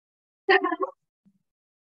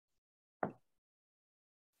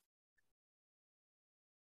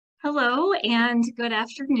Hello and good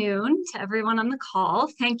afternoon to everyone on the call.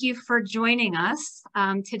 Thank you for joining us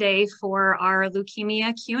today for our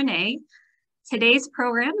Leukemia Q&A. Today's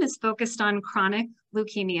program is focused on chronic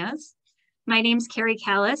leukemias. My name's Carrie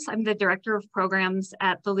Callis. I'm the Director of Programs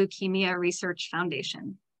at the Leukemia Research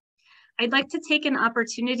Foundation. I'd like to take an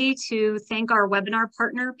opportunity to thank our webinar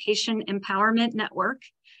partner, Patient Empowerment Network,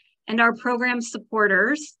 and our program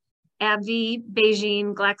supporters, AbbVie,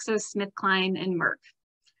 BeiGene, GlaxoSmithKline, and Merck.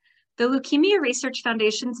 The Leukemia Research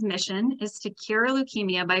Foundation's mission is to cure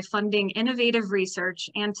leukemia by funding innovative research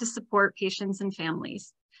and to support patients and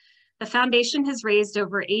families. The foundation has raised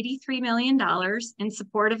over $83 million in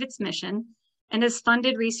support of its mission and has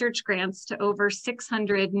funded research grants to over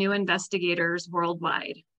 600 new investigators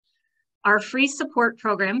worldwide. Our free support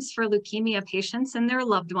programs for leukemia patients and their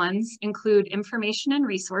loved ones include information and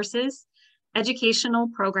resources, educational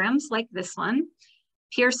programs like this one,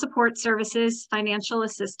 peer support services, financial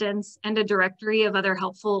assistance, and a directory of other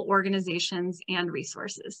helpful organizations and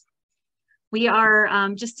resources. We are,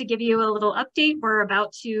 just to give you a little update, we're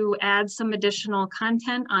about to add some additional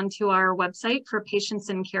content onto our website for patients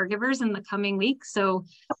and caregivers in the coming week, so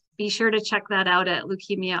be sure to check that out at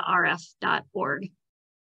leukemiarf.org.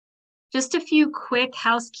 Just a few quick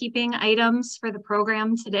housekeeping items for the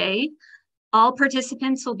program today. All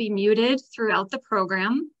participants will be muted throughout the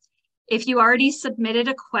program. If you already submitted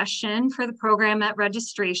a question for the program at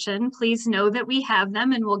registration, please know that we have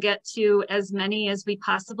them and we'll get to as many as we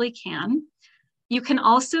possibly can. You can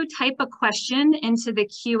also type a question into the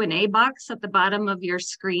Q&A box at the bottom of your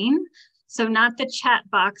screen. So not the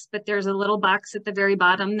chat box, but there's a little box at the very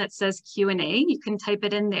bottom that says Q&A. You can type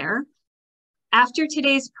it in there. After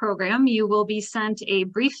today's program, you will be sent a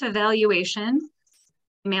brief evaluation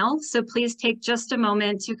email. So please take just a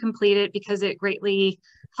moment to complete it because it greatly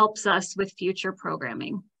helps us with future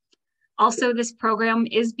programming. Also, this program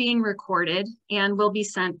is being recorded and will be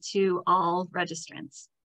sent to all registrants.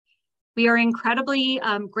 We are incredibly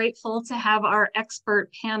grateful to have our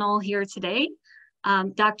expert panel here today.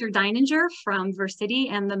 Dr. Deininger from Versiti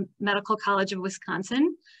and the Medical College of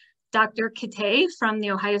Wisconsin, Dr. Kitay from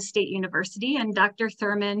The Ohio State University, and Dr.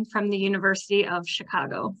 Thurman from the University of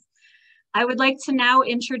Chicago. I would like to now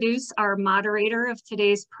introduce our moderator of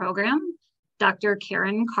today's program, Dr.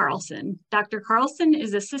 Karen Carlson. Dr. Carlson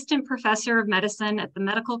is Assistant Professor of Medicine at the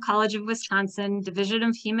Medical College of Wisconsin, Division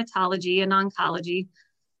of Hematology and Oncology,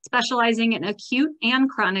 specializing in acute and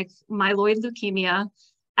chronic myeloid leukemia,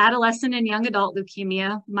 adolescent and young adult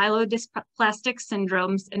leukemia, myelodysplastic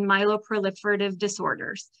syndromes, and myeloproliferative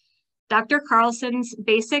disorders. Dr. Carlson's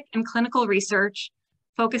basic and clinical research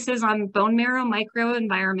focuses on bone marrow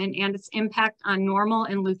microenvironment and its impact on normal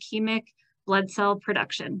and leukemic blood cell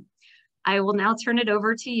production. I will now turn it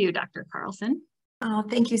over to you, Dr. Carlson. Oh,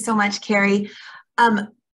 thank you so much, Carrie. I'm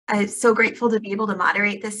so grateful to be able to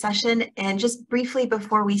moderate this session. And just briefly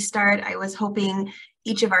before we start, I was hoping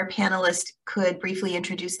each of our panelists could briefly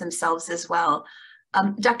introduce themselves as well.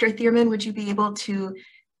 Dr. Thurman, would you be able to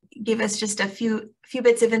give us just a few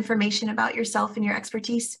bits of information about yourself and your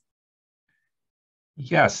expertise?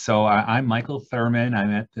 Yes, so I'm Michael Thurman.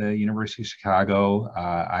 I'm at the University of Chicago.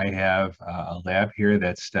 I have a lab here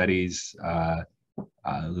that studies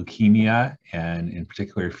leukemia and in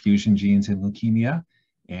particular fusion genes in leukemia.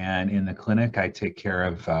 And in the clinic, I take care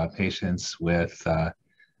of patients with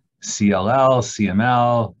CLL,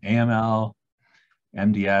 CML, AML,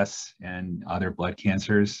 MDS, and other blood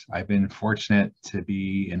cancers. I've been fortunate to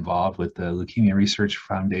be involved with the Leukemia Research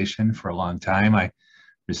Foundation for a long time. I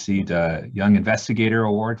received a Young Investigator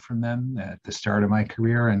Award from them at the start of my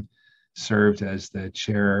career and served as the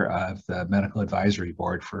chair of the Medical Advisory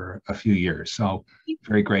Board for a few years. So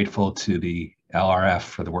very grateful to the LRF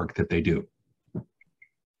for the work that they do.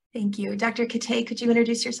 Thank you. Dr. Kitay, could you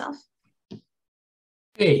introduce yourself?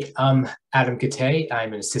 Hey, I'm Adam Kitay.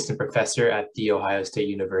 I'm an assistant professor at The Ohio State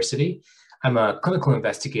University. I'm a clinical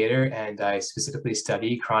investigator and I specifically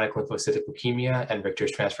study chronic lymphocytic leukemia and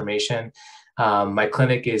Richter's transformation. My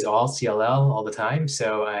clinic is all CLL all the time,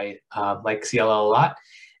 so I like CLL a lot,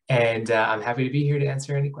 and I'm happy to be here to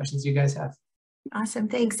answer any questions you guys have. Awesome,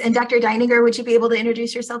 thanks. And Dr. Deininger, would you be able to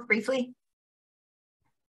introduce yourself briefly?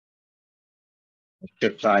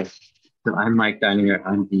 Sure, hi. So I'm Mike Deininger.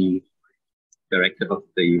 I'm the director of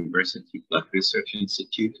the University Blood Research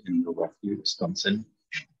Institute in Milwaukee, Wisconsin,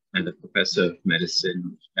 and a professor of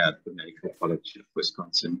medicine at the Medical College of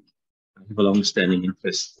Wisconsin. I have a long-standing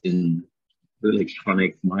interest in really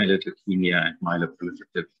chronic myeloid leukemia and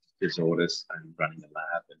myeloproliferative disorders. I'm running a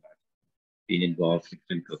lab and I've been involved in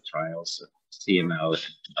clinical trials of CML,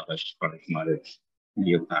 and other chronic myeloid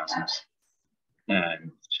neoplasms.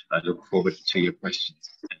 And I look forward to your questions.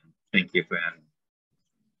 And thank you for having me.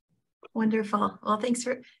 Wonderful. Well, thanks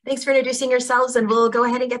for introducing yourselves, and we'll go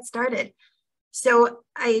ahead and get started. So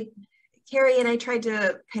Carrie and I tried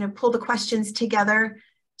to kind of pull the questions together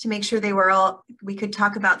to make sure we could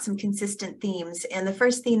talk about some consistent themes. And the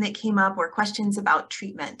first theme that came up were questions about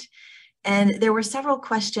treatment. And there were several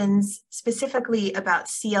questions specifically about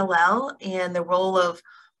CLL and the role of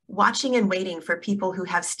watching and waiting for people who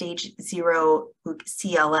have stage 0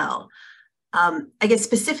 CLL. I guess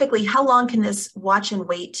specifically, how long can this watch and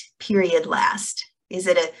wait period last? Is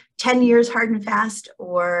it a 10 years hard and fast,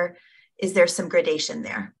 or is there some gradation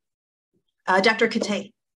there? Dr.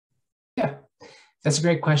 Kate. Yeah, that's a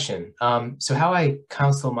great question. So how I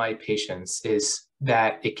counsel my patients is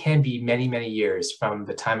that it can be many, many years from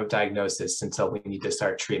the time of diagnosis until we need to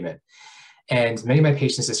start treatment. And many of my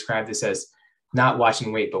patients describe this as not watch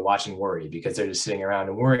and wait, but watch and worry, because they're just sitting around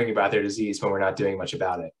and worrying about their disease when we're not doing much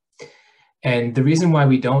about it. And the reason why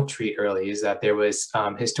we don't treat early is that there was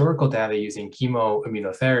historical data using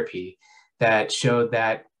chemoimmunotherapy that showed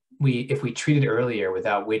that if we treated earlier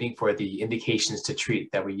without waiting for the indications to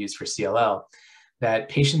treat that we use for CLL, that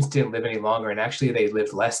patients didn't live any longer, and actually they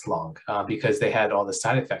lived less long because they had all the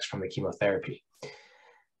side effects from the chemotherapy.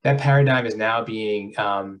 That paradigm is now being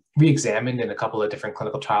re-examined in a couple of different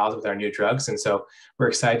clinical trials with our new drugs, and so we're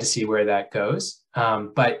excited to see where that goes.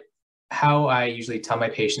 But how I usually tell my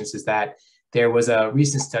patients is that there was a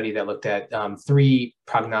recent study that looked at 3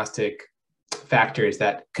 prognostic factors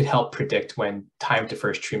that could help predict when time to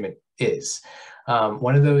first treatment is.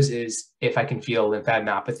 One of those is if I can feel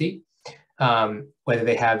lymphadenopathy, whether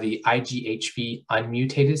they have the IgHV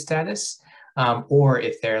unmutated status, or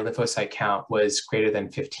if their lymphocyte count was greater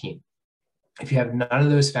than 15. If you have none of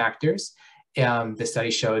those factors, the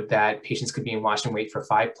study showed that patients could be in watch and wait for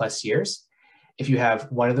 5+ years. If you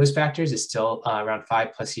have one of those factors, it's still around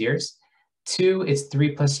 5+ years. 2, it's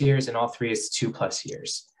 3+ years, and all 3 is 2+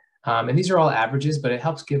 years. And these are all averages, but it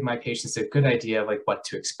helps give my patients a good idea of like what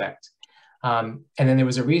to expect. And then there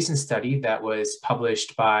was a recent study that was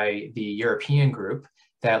published by the European group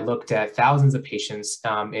that looked at thousands of patients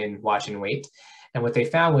in watch and wait. And what they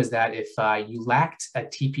found was that if you lacked a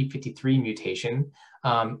TP53 mutation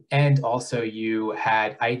and also you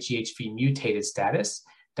had IgHV mutated status,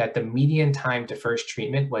 that the median time to first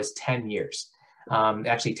treatment was 10 years,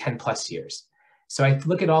 actually 10+ years. So I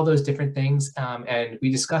look at all those different things and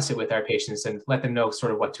we discuss it with our patients and let them know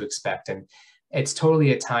sort of what to expect. And it's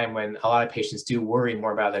totally a time when a lot of patients do worry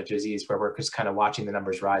more about their disease, where we're just kind of watching the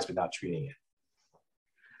numbers rise without treating it.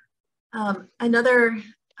 Another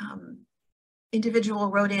individual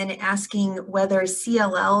wrote in asking whether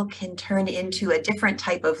CLL can turn into a different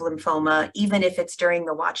type of lymphoma, even if it's during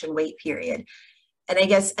the watch and wait period. And I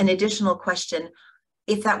guess an additional question,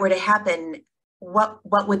 if that were to happen, what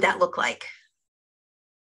would that look like?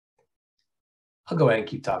 I'll go ahead and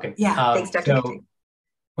keep talking. Yeah, thanks, Dr. So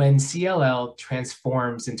when CLL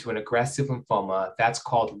transforms into an aggressive lymphoma, that's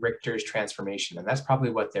called Richter's transformation, and that's probably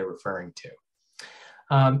what they're referring to.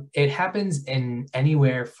 It happens in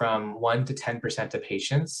anywhere from 1% to 10% of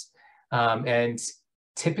patients, and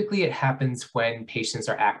typically it happens when patients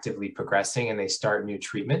are actively progressing and they start new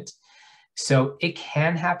treatment. So it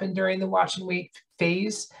can happen during the watch and wait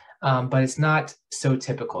phase, but it's not so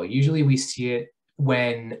typical. Usually we see it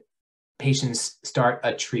when patients start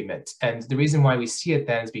a treatment. And the reason why we see it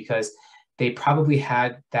then is because they probably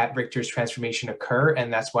had that Richter's transformation occur,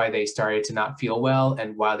 and that's why they started to not feel well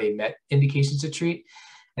and why they met indications to treat.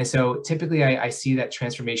 And so typically I see that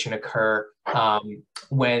transformation occur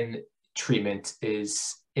when treatment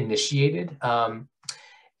is initiated.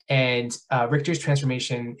 And Richter's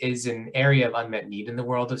transformation is an area of unmet need in the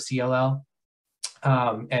world of CLL.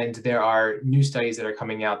 And there are new studies that are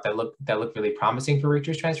coming out that look really promising for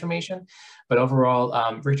Richter's transformation. But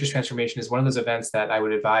overall, Richter's transformation is one of those events that I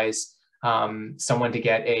would advise someone to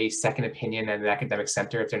get a second opinion at an academic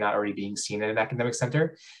center if they're not already being seen at an academic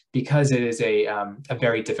center, because it is a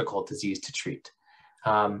very difficult disease to treat.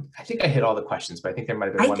 I think I hit all the questions, but I think there might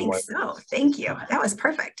have been one more. I think so. Thank you. That was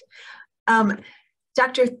perfect.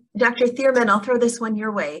 Dr. Thierman, I'll throw this one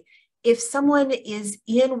your way. If someone is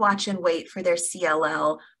in watch and wait for their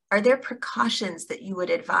CLL, are there precautions that you would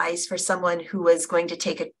advise for someone who is going to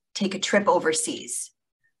take a trip overseas?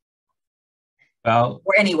 Well,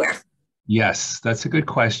 or anywhere? Yes, that's a good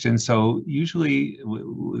question. So usually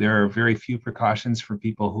there are very few precautions for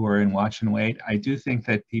people who are in watch and wait. I do think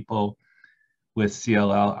that people with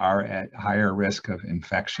CLL are at higher risk of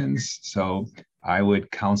infections. So I would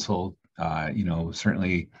counsel,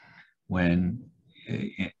 certainly when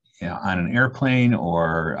on an airplane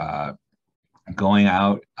or going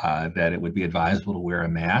out, that it would be advisable to wear a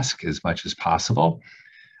mask as much as possible.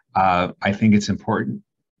 I think it's important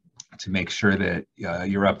to make sure that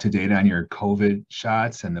you're up to date on your COVID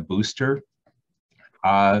shots and the booster.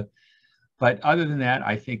 But other than that,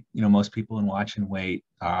 I think, most people in watch and wait,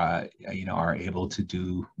 are able to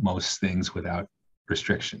do most things without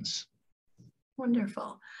restrictions.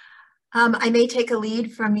 Wonderful. I may take a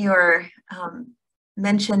lead from your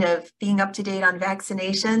mention of being up to date on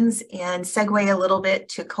vaccinations and segue a little bit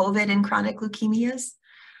to COVID and chronic leukemias.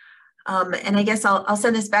 And I guess I'll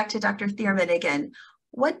send this back to Dr. Thierman again.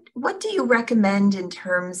 What do you recommend in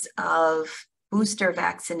terms of booster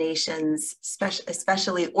vaccinations,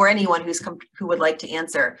 especially, or anyone who would like to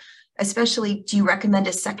answer, especially, do you recommend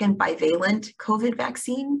a second bivalent COVID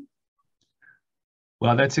vaccine?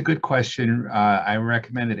 Well, that's a good question. I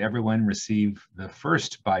recommend that everyone receive the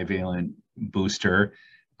first bivalent booster,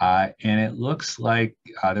 and it looks like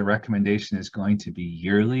the recommendation is going to be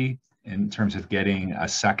yearly in terms of getting a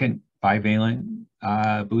second bivalent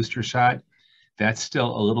booster shot. That's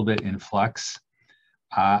still a little bit in flux.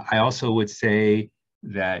 I also would say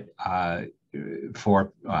that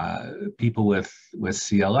for people with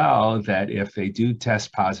CLL, that if they do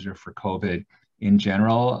test positive for COVID in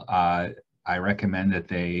general, I recommend that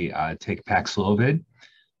they take Paxlovid,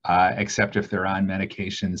 except if they're on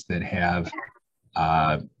medications that have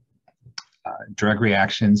drug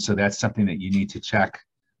reactions. So that's something that you need to check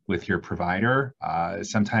with your provider.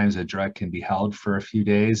 Sometimes a drug can be held for a few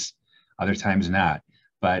days, other times not.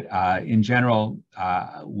 But in general,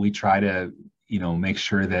 we try to, make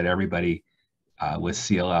sure that everybody with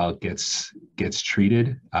CLL gets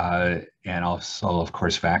treated and also, of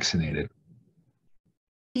course, vaccinated.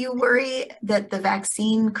 Do you worry that the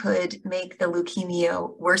vaccine could make the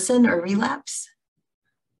leukemia worsen or relapse?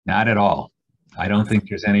 Not at all. I don't think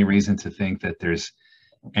there's any reason to think that there's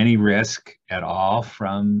any risk at all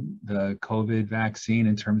from the COVID vaccine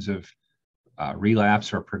in terms of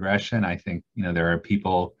relapse or progression. I think, there are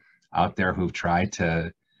people out there who've tried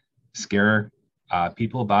to scare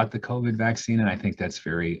people about the COVID vaccine, and I think that's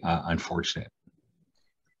very unfortunate.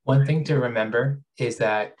 One thing to remember is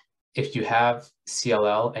that if you have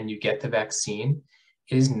CLL and you get the vaccine,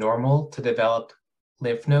 it is normal to develop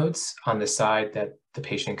lymph nodes on the side that the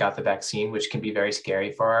patient got the vaccine, which can be very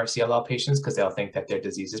scary for our CLL patients because they'll think that their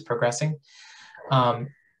disease is progressing.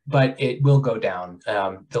 But it will go down.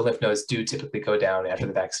 The lymph nodes do typically go down after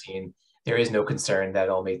the vaccine. There is no concern that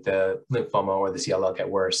it'll make the lymphoma or the CLL get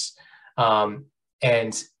worse.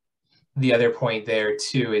 And the other point there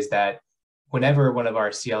too is that whenever one of our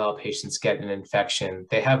CLL patients get an infection,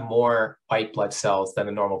 they have more white blood cells than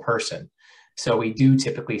a normal person. So we do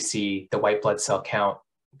typically see the white blood cell count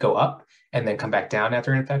go up and then come back down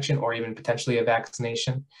after an infection or even potentially a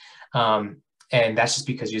vaccination. And that's just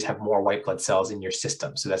because you just have more white blood cells in your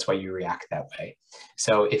system. So that's why you react that way.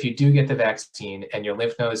 So if you do get the vaccine and your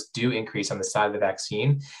lymph nodes do increase on the side of the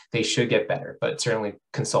vaccine, they should get better, but certainly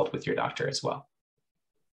consult with your doctor as well.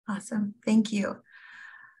 Awesome, thank you.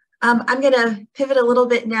 I'm going to pivot a little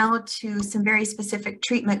bit now to some very specific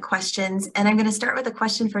treatment questions, and I'm going to start with a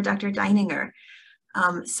question for Dr. Deininger.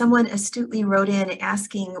 Someone astutely wrote in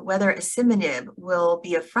asking whether asciminib will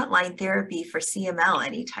be a frontline therapy for CML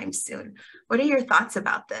anytime soon. What are your thoughts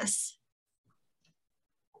about this?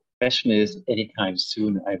 The question is anytime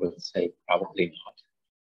soon, I would say probably not.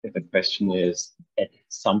 If the question is at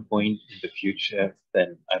some point in the future,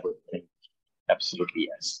 then I would think absolutely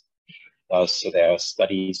yes. So there are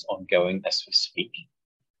studies ongoing as we speak.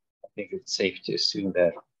 I think it's safe to assume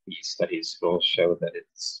that these studies will show that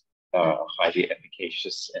it's highly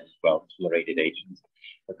efficacious and well-tolerated agent,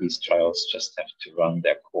 but these trials just have to run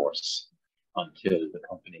their course until the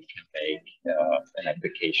company can make an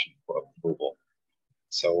application for approval.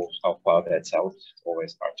 So how far that's out,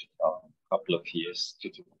 always hard to tell. A couple of years, 2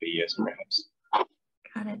 to 3 years perhaps.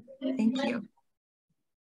 Got it, thank you.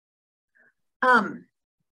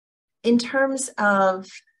 In terms of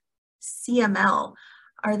CML,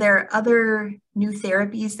 are there other new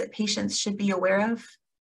therapies that patients should be aware of?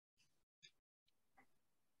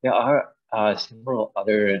 There are several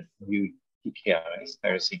other new TKIs,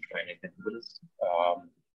 tyrosine kinase inhibitors,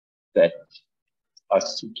 that are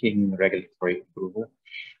seeking regulatory approval.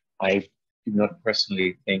 I do not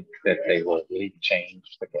personally think that they will really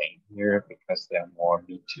change the game here because there are more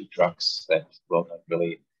me-too drugs that will not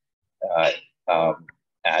really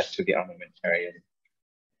add to the armamentarium.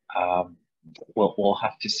 We'll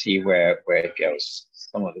have to see where it goes.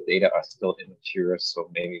 Some of the data are still immature, so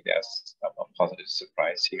maybe there's a positive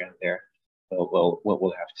surprise here and there.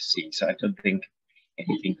 We'll have to see. So I don't think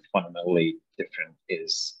anything fundamentally different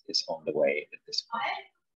is on the way at this point.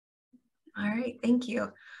 All right, thank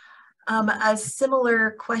you. A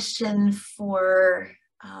similar question for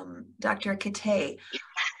Dr. Kate.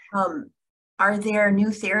 Are there new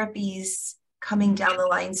therapies coming down the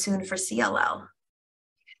line soon for CLL?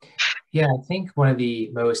 Yeah, I think one of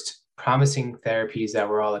the most promising therapies that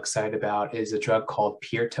we're all excited about is a drug called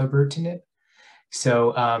pirtobrutinib.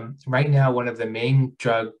 So right now, one of the main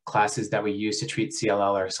drug classes that we use to treat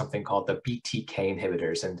CLL are something called the BTK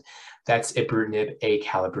inhibitors, and that's ibrutinib,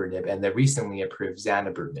 acalabrutinib, and the recently approved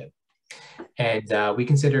zanubrutinib. And we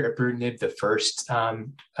consider ibrutinib the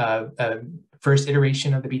first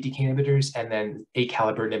iteration of the BTK inhibitors, and then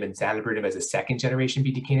acalabrutinib and zanubrutinib as a second generation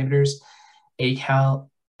BTK inhibitors. Acal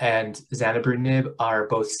and zanubrutinib are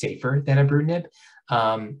both safer than ibrutinib.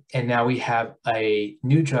 And now we have a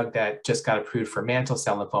new drug that just got approved for mantle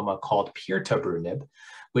cell lymphoma called pirtobrutinib,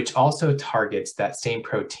 which also targets that same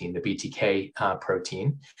protein, the BTK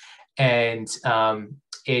protein. And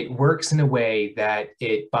it works in a way that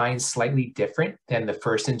it binds slightly different than the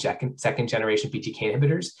first and second generation BTK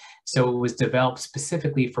inhibitors. So it was developed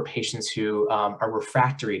specifically for patients who are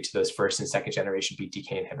refractory to those first and second generation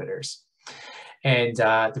BTK inhibitors. And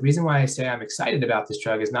the reason why I say I'm excited about this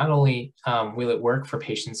drug is not only will it work for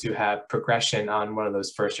patients who have progression on one of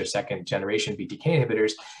those first or second generation BTK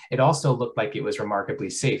inhibitors, it also looked like it was remarkably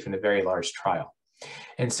safe in a very large trial.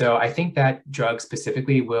 And so I think that drug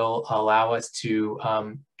specifically will allow us to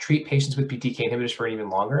treat patients with BTK inhibitors for an even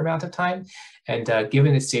longer amount of time. And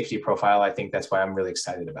given its safety profile, I think that's why I'm really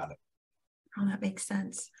excited about it. Oh, that makes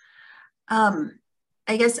sense.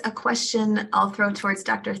 I guess a question I'll throw towards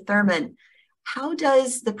Dr. Thurman. How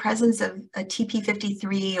does the presence of a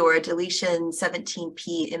TP53 or a deletion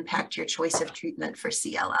 17p impact your choice of treatment for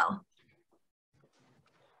CLL?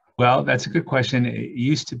 Well, that's a good question. It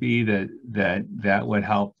used to be that would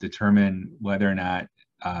help determine whether or not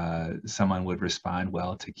someone would respond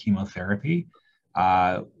well to chemotherapy.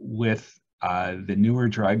 With the newer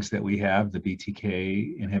drugs that we have, the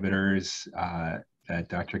BTK inhibitors that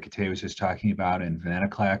Dr. Kate was just talking about, and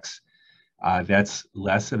venetoclax, that's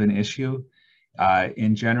less of an issue.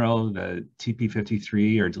 In general, the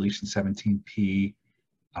TP53 or deletion 17p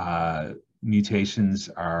mutations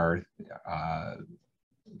are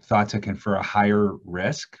thought to confer a higher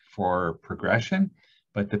risk for progression,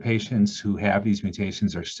 but the patients who have these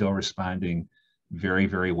mutations are still responding very,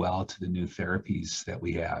 very well to the new therapies that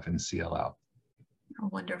we have in CLL. Oh,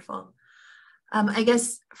 wonderful. I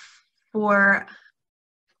guess for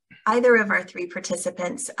either of our three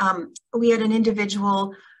participants, we had an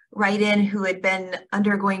individual write in who had been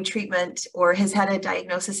undergoing treatment or has had a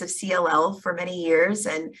diagnosis of CLL for many years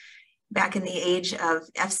and back in the age of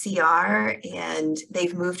FCR, and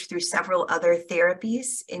they've moved through several other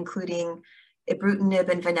therapies, including ibrutinib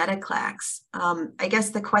and venetoclax. I guess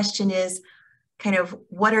the question is kind of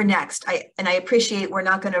what are next? I appreciate we're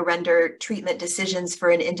not going to render treatment decisions for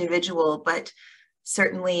an individual, but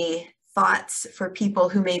certainly thoughts for people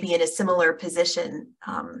who may be in a similar position.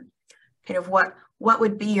 Kind of what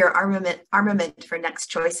would be your armament for next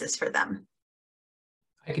choices for them?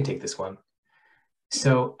 I can take this one.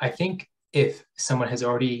 So I think if someone has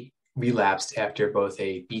already relapsed after both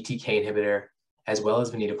a BTK inhibitor as well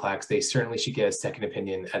as venetoclax, they certainly should get a second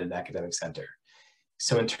opinion at an academic center.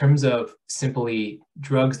 So in terms of simply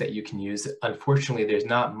drugs that you can use, unfortunately, there's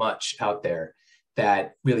not much out there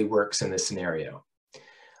that really works in this scenario.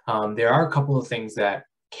 There are a couple of things that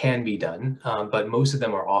can be done, but most of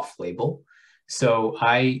them are off-label. So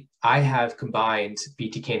I have combined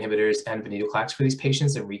BTK inhibitors and venetoclax for these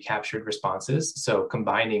patients and recaptured responses. So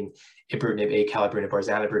combining ibrutinib, acalabrutinib, or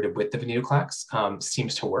zanubrutinib with the venetoclax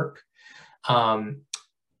seems to work.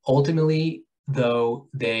 Ultimately, though,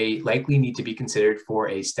 they likely need to be considered for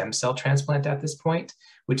a stem cell transplant at this point,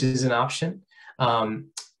 which is an option.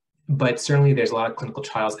 But certainly there's a lot of clinical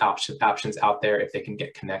trials options out there if they can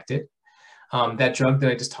get connected. That drug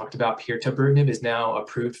that I just talked about, pirtobrutinib, is now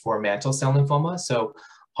approved for mantle cell lymphoma. So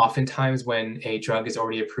oftentimes when a drug is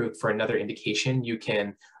already approved for another indication, you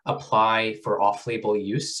can apply for off-label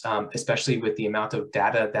use, especially with the amount of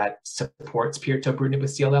data that supports pirtobrutinib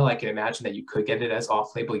with CLL. I can imagine that you could get it as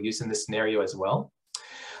off-label use in this scenario as well.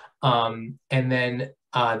 And then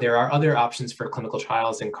there are other options for clinical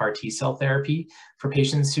trials in CAR T-cell therapy for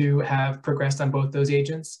patients who have progressed on both those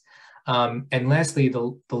agents. And lastly,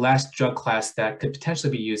 the last drug class that could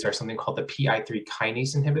potentially be used are something called the PI3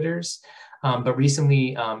 kinase inhibitors. But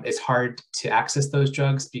recently, it's hard to access those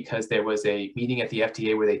drugs because there was a meeting at the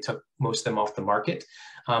FDA where they took most of them off the market.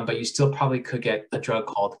 But you still probably could get a drug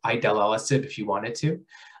called idelalisib if you wanted to.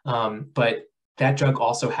 But that drug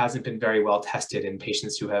also hasn't been very well tested in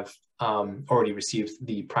patients who have already received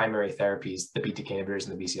the primary therapies, the BTK inhibitors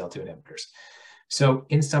and the BCL2 inhibitors. So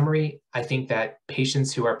in summary, I think that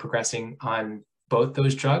patients who are progressing on both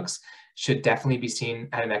those drugs should definitely be seen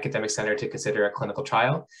at an academic center to consider a clinical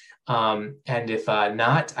trial. And if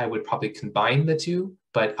not, I would probably combine the two,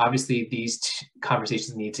 but obviously these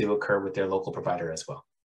conversations need to occur with their local provider as well.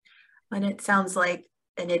 And it sounds like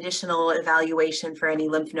an additional evaluation for any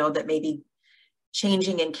lymph node that may be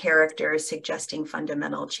changing in character, suggesting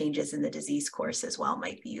fundamental changes in the disease course as well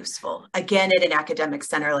might be useful. Again, at an academic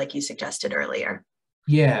center, like you suggested earlier.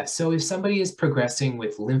 Yeah, so if somebody is progressing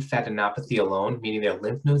with lymphadenopathy alone, meaning their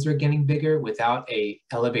lymph nodes are getting bigger without a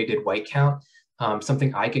elevated white count,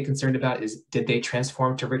 something I get concerned about is, did they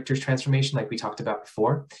transform to Richter's transformation like we talked about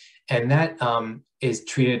before? And that is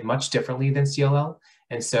treated much differently than CLL.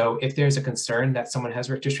 And so if there's a concern that someone has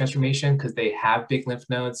Richter's transformation because they have big lymph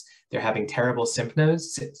nodes, they're having terrible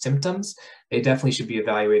symptoms, they definitely should be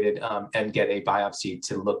evaluated and get a biopsy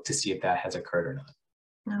to look to see if that has occurred or not.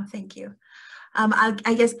 No, thank you.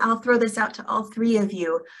 I guess I'll throw this out to all three of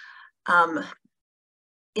you.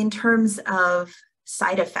 In terms of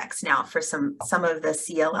side effects now for some of the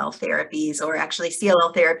CLL therapies, or actually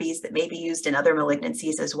CLL therapies that may be used in other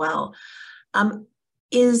malignancies as well,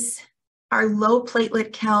 are low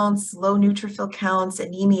platelet counts, low neutrophil counts,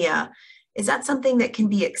 anemia, is that something that can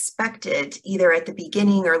be expected either at the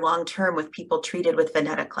beginning or long term with people treated with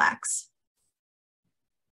venetoclax?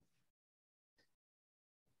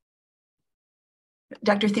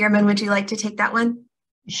 Dr. Thierman, would you like to take that one?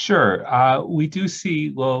 Sure. We do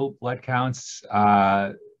see low blood counts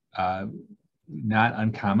not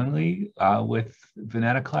uncommonly with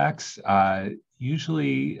venetoclax.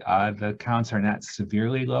 Usually the counts are not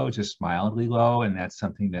severely low, just mildly low, and that's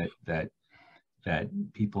something that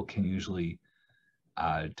people can usually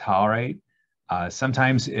tolerate.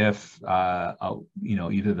 Sometimes if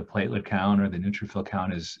either the platelet count or the neutrophil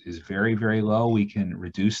count is very, very low, we can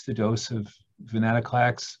reduce the dose of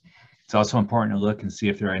venetoclax. It's also important to look and see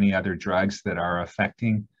if there are any other drugs that are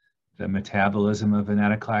affecting the metabolism of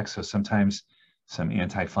venetoclax. So sometimes some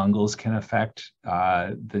antifungals can affect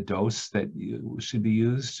the dose that should be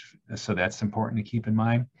used. So that's important to keep in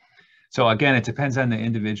mind. So again, it depends on the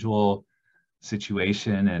individual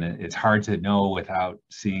situation, and it's hard to know without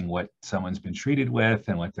seeing what someone's been treated with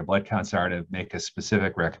and what their blood counts are to make a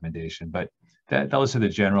specific recommendation. But those are the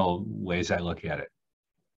general ways I look at it.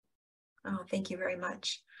 Oh, thank you very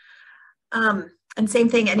much. And same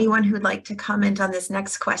thing, anyone who would like to comment on this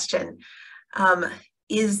next question.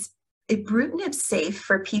 Is ibrutinib safe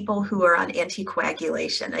for people who are on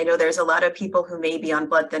anticoagulation? I know there's a lot of people who may be on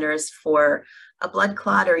blood thinners for a blood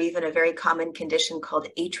clot or even a very common condition called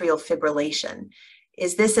atrial fibrillation.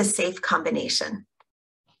 Is this a safe combination?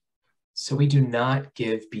 So we do not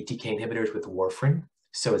give BTK inhibitors with warfarin,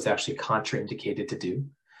 so it's actually contraindicated to do.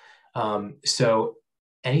 So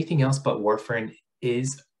anything else but warfarin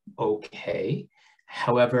is okay.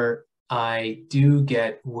 However, I do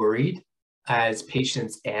get worried as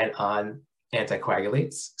patients add on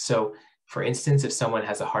anticoagulates. So for instance, if someone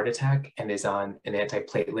has a heart attack and is on an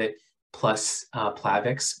antiplatelet plus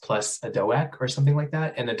Plavix plus a DOAC or something like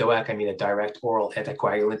that, and a DOAC, I mean a direct oral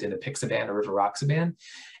anticoagulant in apixaban or rivaroxaban,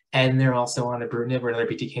 and they're also on ibrutinib or another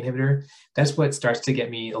BTK inhibitor, that's what starts to get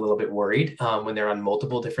me a little bit worried when they're on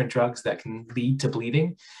multiple different drugs that can lead to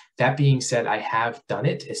bleeding. That being said, I have done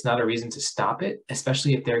it. It's not a reason to stop it,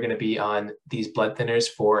 especially if they're going to be on these blood thinners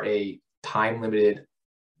for a time-limited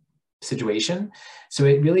situation. So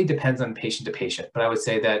it really depends on patient to patient. But I would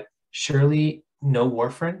say that surely no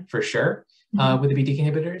warfarin for sure with the BTK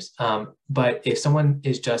inhibitors. But if someone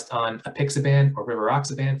is just on apixaban or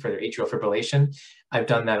rivaroxaban for their atrial fibrillation, I've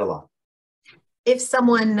done that a lot. If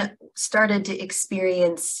someone started to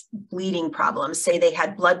experience bleeding problems, say they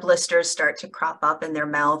had blood blisters start to crop up in their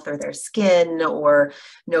mouth or their skin or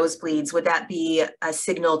nosebleeds, would that be a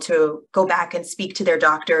signal to go back and speak to their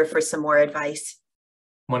doctor for some more advice?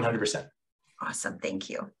 100%. Awesome, thank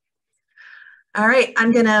you. All right,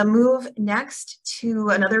 I'm gonna move next to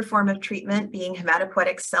another form of treatment, being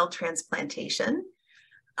hematopoietic cell transplantation.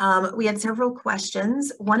 We had several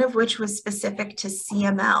questions, one of which was specific to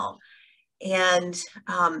CML. And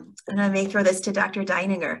I may throw this to Dr.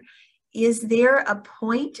 Deininger. Is there a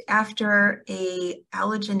point after a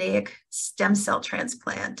allogeneic stem cell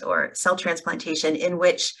transplant or cell transplantation in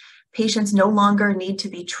which patients no longer need to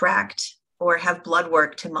be tracked or have blood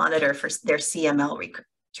work to monitor for their CML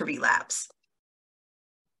to relapse?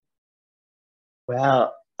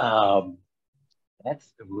 Well,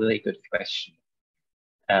 that's a really good question.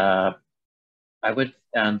 I would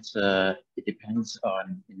answer, it depends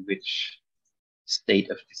on in which state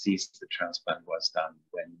of disease the transplant was done,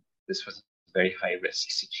 when this was a very high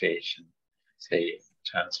risk situation, say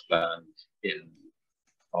transplant in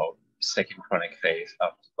or second chronic phase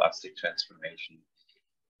after plastic transformation,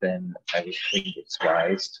 then I would think it's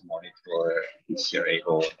wise to monitor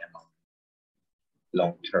BCR-ABL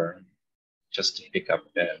long term, just to pick up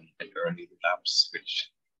an early relapse, which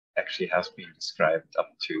actually has been described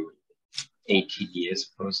up to 80 years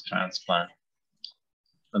post-transplant.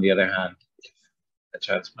 On the other hand, if a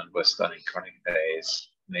transplant was done in chronic phase,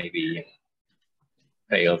 maybe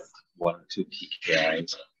failed 1 or 2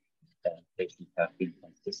 TKIs, and patients have been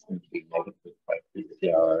consistently negative by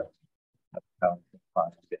PCR, have found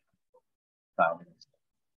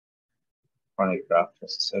chronic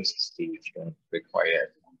graft-versus-host disease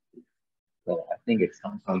required. So I think it's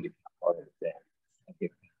something important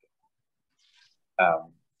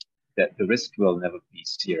that the risk will never be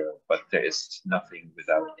zero, but there is nothing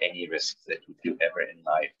without any risk that you do ever in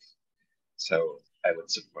life. So I would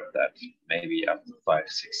support that. Maybe after 5,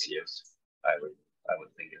 6 years, I would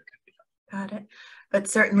think it could be done. Got it. But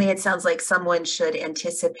certainly it sounds like someone should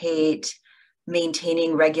anticipate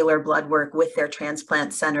maintaining regular blood work with their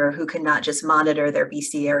transplant center, who can not just monitor their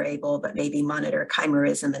BCR-ABL, but maybe monitor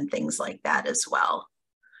chimerism and things like that as well,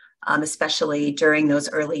 especially during those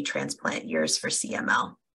early transplant years for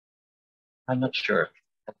CML. I'm not sure.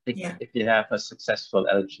 I think if you have a successful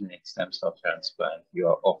allogeneic stem cell transplant, you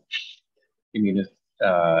are off immunosuppression.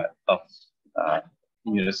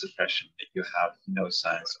 If you have no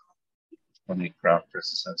signs of chronic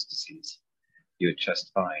graft-versus-host disease, you're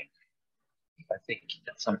just fine. I think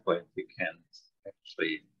at some point you can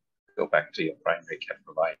actually go back to your primary care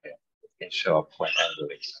provider and show up for an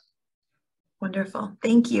ambulance. Wonderful,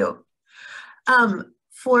 thank you.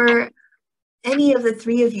 For any of the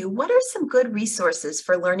three of you, what are some good resources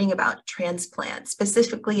for learning about transplant?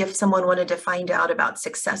 Specifically, if someone wanted to find out about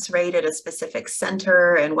success rate at a specific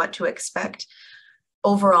center and what to expect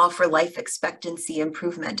overall for life expectancy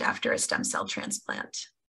improvement after a stem cell transplant.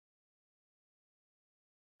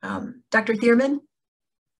 Dr. Thierman?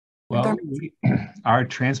 Well, our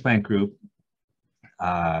transplant group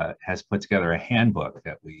has put together a handbook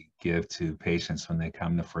that we give to patients when they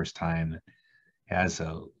come the first time. It has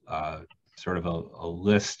a sort of a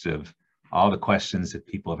list of all the questions that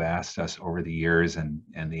people have asked us over the years and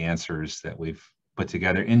the answers that we've put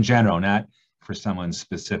together in general, not for someone's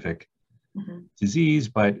specific disease,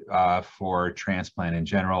 but for transplant in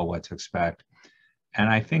general, what to expect. And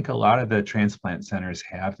I think a lot of the transplant centers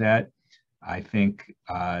have that. I think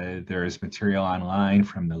there's material online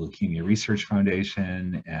from the Leukemia Research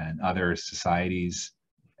Foundation and other societies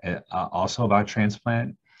also about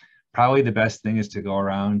transplant. Probably the best thing is to go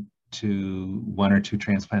around to 1 or 2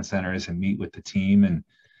 transplant centers and meet with the team and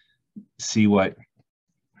see what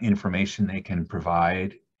information they can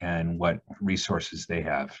provide and what resources they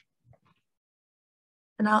have.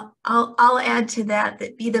 And I'll add to that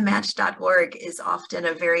bethematch.org is often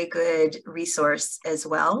a very good resource as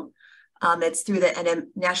well. It's through the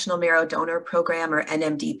National Marrow Donor Program, or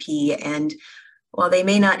NMDP. And while they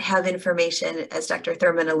may not have information, as Dr.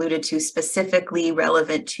 Thurman alluded to, specifically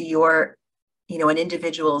relevant to your, an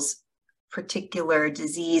individual's particular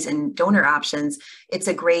disease and donor options, it's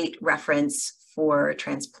a great reference for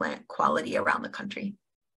transplant quality around the country.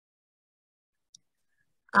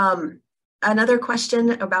 Another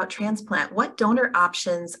question about transplant: what donor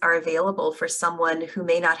options are available for someone who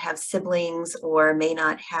may not have siblings or may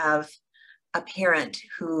not have a parent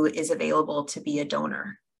who is available to be a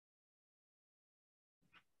donor?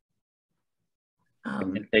 I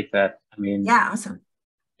can take that. I mean, yeah, awesome.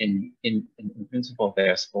 In principle,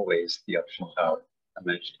 there's always the option of a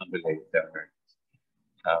matched unrelated donor.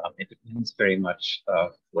 It depends very much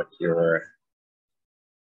of what your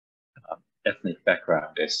ethnic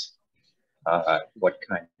background is, what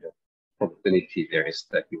kind of probability there is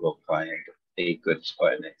that you will find a good or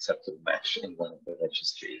an acceptable match in one of the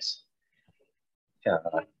registries.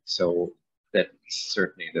 So that's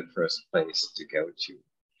certainly the first place to go to.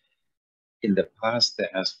 In the past, there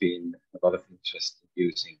has been a lot of interest in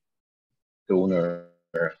using donor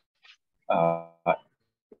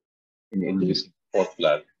in using cord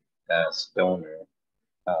blood as donor,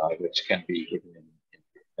 which can be given in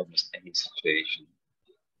almost any situation.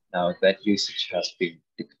 Now, that usage has been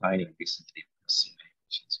declining recently because many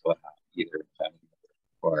patients will have either a family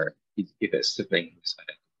or either a sibling who's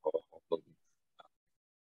identical or will be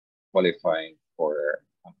qualifying for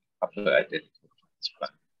upper identical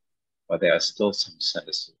transplant. But there are still some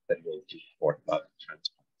centers that will do cord blood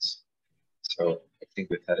transplants. So I think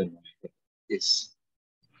with that in mind, it is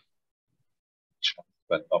a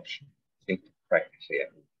transplant option. I think practically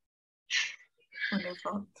everyone.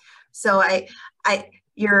 Wonderful. So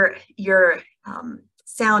your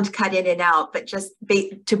sound cut in and out, but just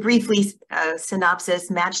to briefly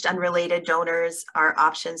synopsis, matched unrelated donors are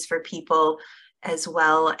options for people, as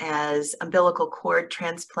well as umbilical cord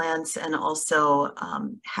transplants and also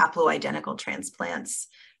haploidentical transplants,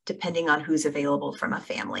 depending on who's available from a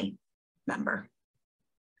family member.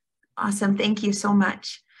 Awesome, thank you so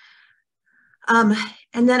much. And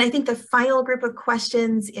then I think the final group of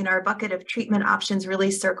questions in our bucket of treatment options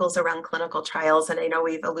really circles around clinical trials, and I know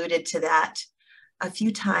we've alluded to that a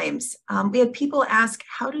few times. We had people ask,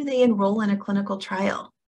 how do they enroll in a clinical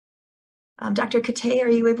trial? Dr. Kate, are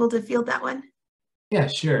you able to field that one? Yeah,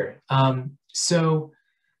 sure. So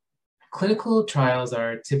clinical trials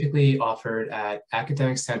are typically offered at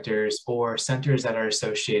academic centers or centers that are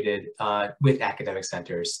associated with academic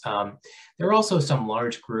centers. There are also some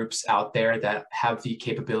large groups out there that have the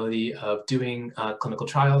capability of doing clinical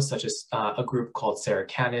trials, such as a group called Sarah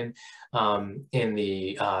Cannon in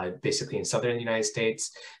the basically in southern United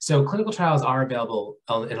States. So clinical trials are available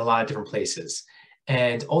in a lot of different places.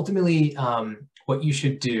 And ultimately, what you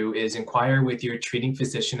should do is inquire with your treating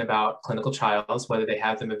physician about clinical trials, whether they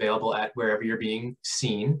have them available at wherever you're being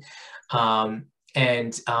seen.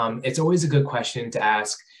 It's always a good question to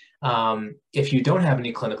ask, if you don't have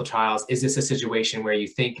any clinical trials, is this a situation where you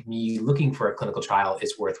think me looking for a clinical trial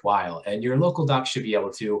is worthwhile? And your local doc should be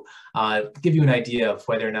able to give you an idea of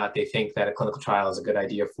whether or not they think that a clinical trial is a good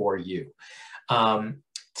idea for you.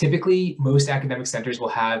 Typically, most academic centers will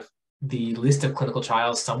have the list of clinical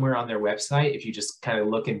trials somewhere on their website if you just kind of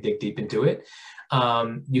look and dig deep into it.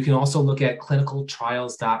 You can also look at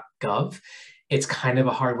clinicaltrials.gov. It's kind of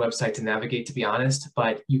a hard website to navigate, to be honest,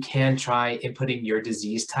 but you can try inputting your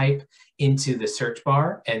disease type into the search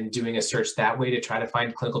bar and doing a search that way to try to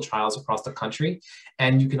find clinical trials across the country.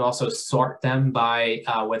 And you can also sort them by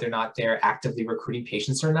whether or not they're actively recruiting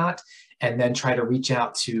patients or not, and then try to reach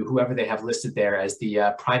out to whoever they have listed there as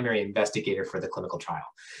the primary investigator for the clinical trial.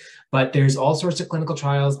 But there's all sorts of clinical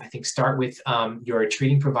trials. I think start with your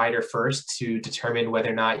treating provider first to determine whether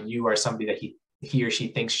or not you are somebody that he or she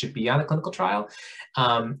thinks should be on a clinical trial.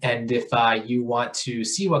 And if you want to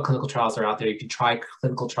see what clinical trials are out there, you can try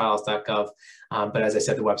clinicaltrials.gov. But as I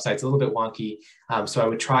said, the website's a little bit wonky. So I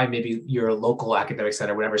would try maybe your local academic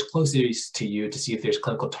center, whatever's closest to you, to see if there's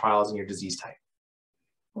clinical trials in your disease type.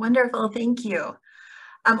 Wonderful, thank you.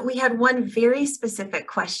 We had one very specific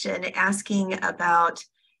question asking about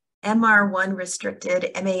MR1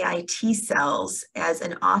 restricted MAI T cells as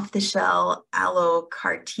an off-the-shelf allo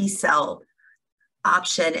CAR T cell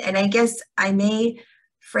option. And I guess I may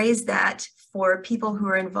phrase that for people who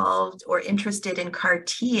are involved or interested in CAR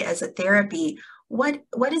T as a therapy. What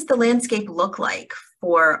does the landscape look like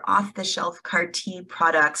for off-the-shelf CAR T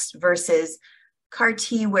products versus CAR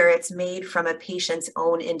T where it's made from a patient's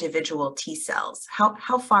own individual T cells?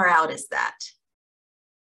 How far out is that?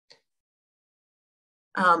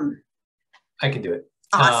 I can do it.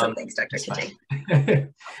 Awesome, thanks, Dr. Kate.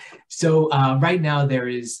 So right now there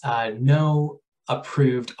is no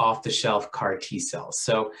approved off-the-shelf CAR T cells.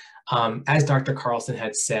 So as Dr. Carlson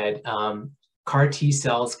had said, CAR T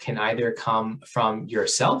cells can either come from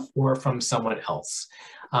yourself or from someone else.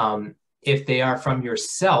 If they are from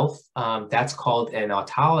yourself, that's called an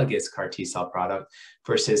autologous CAR T cell product,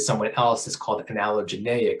 versus someone else is called an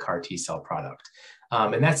allogeneic CAR T cell product.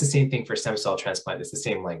 And that's the same thing for stem cell transplant. It's the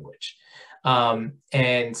same language.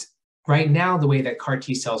 And right now, the way that CAR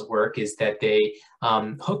T cells work is that they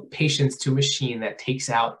hook patients to a machine that takes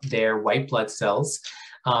out their white blood cells.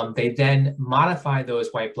 They then modify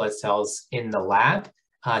those white blood cells in the lab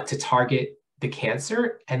to target the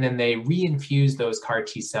cancer, and then they reinfuse those CAR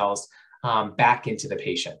T cells back into the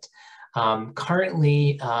patient.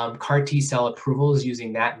 Currently, CAR T cell approvals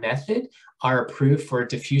using that method are approved for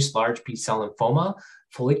diffuse large B-cell lymphoma,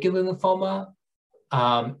 follicular lymphoma,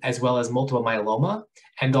 as well as multiple myeloma,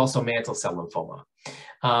 and also mantle cell lymphoma.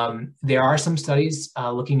 There are some studies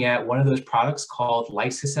looking at one of those products called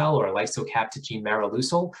Lysocell or lysocaptogene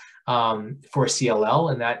maraleucel for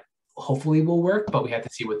CLL, and that hopefully will work, but we have to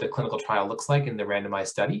see what the clinical trial looks like in the randomized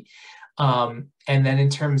study. And then in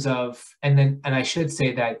terms of, and I should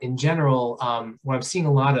say that in general, what I'm seeing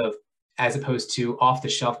a lot of, as opposed to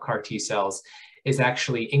off-the-shelf CAR T cells, is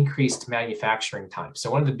actually increased manufacturing time.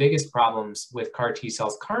 So one of the biggest problems with CAR T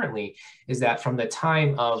cells currently is that from the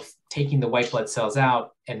time of taking the white blood cells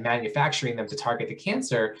out and manufacturing them to target the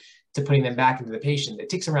cancer to putting them back into the patient, it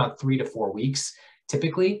takes around 3 to 4 weeks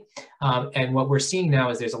typically. And what we're seeing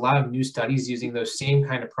now is there's a lot of new studies using those same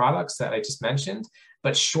kind of products that I just mentioned,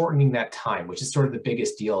 but shortening that time, which is sort of the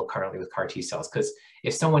biggest deal currently with CAR T cells. Because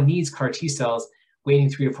if someone needs CAR T cells, waiting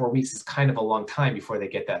 3 to 4 weeks is kind of a long time before they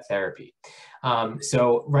get that therapy.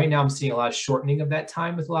 So right now I'm seeing a lot of shortening of that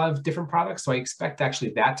time with a lot of different products. So I expect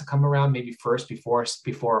actually that to come around maybe first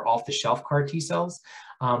before off-the-shelf CAR T cells.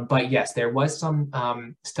 But yes, there was some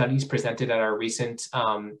studies presented at our recent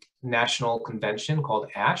national convention called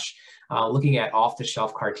ASH, looking at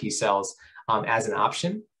off-the-shelf CAR T cells as an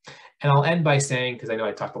option. And I'll end by saying, because I know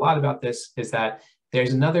I talked a lot about this, is that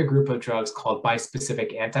there's another group of drugs called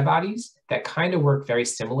bispecific antibodies that kind of work very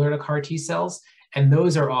similar to CAR T cells, and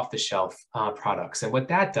those are off-the-shelf products. And what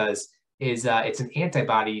that does is it's an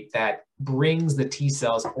antibody that brings the T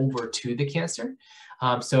cells over to the cancer.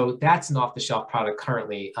 So that's an off-the-shelf product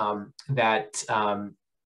currently that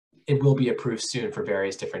it will be approved soon for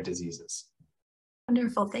various different diseases.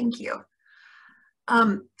 Wonderful, thank you.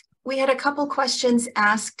 We had a couple questions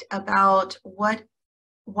asked about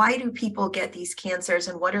why do people get these cancers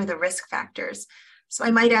and what are the risk factors? So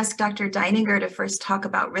I might ask Dr. Deininger to first talk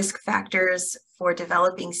about risk factors for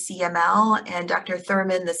developing CML, and Dr.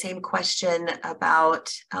 Thurman, the same question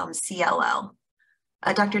about CLL.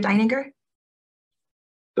 Dr. Deininger?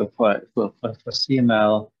 So for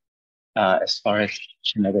CML, as far as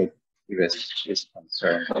genetic risk is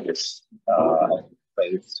concerned, it's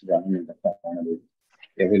running in the family.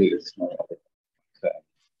 There really is no other.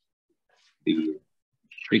 The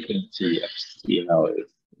frequency of CML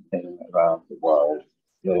is around the world,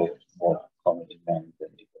 still more common in men than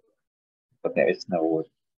in women, but there is no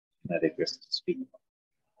genetic risk to speak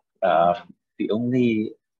of. The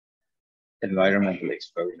only environmental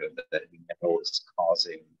exposure that we know is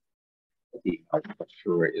causing the for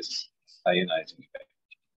sure is ionizing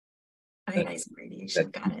radiation. Ionizing radiation,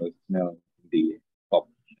 got it. No, the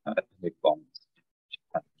atomic bombs.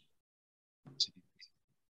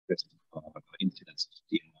 Incidence of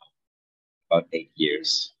CML about 8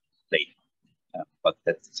 years later, but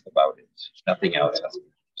that's about it. Nothing else has been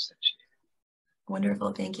substantiated.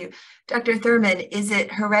 Wonderful, thank you. Dr. Thurman, is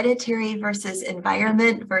it hereditary versus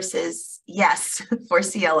environment versus yes for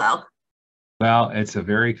CLL? Well, it's a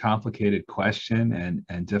very complicated question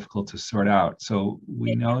and difficult to sort out. So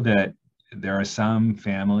we know that there are some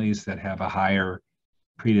families that have a higher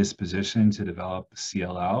predisposition to develop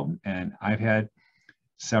CLL, and I've had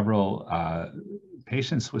several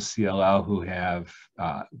patients with CLL who have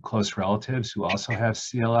close relatives who also have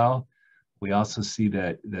CLL. We also see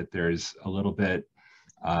that there's a little bit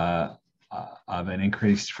of an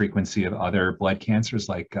increased frequency of other blood cancers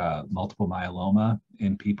like multiple myeloma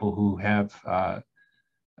in people who have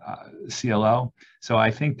CLL. So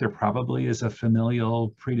I think there probably is a familial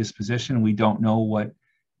predisposition. We don't know what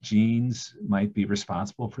genes might be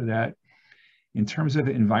responsible for that. In terms of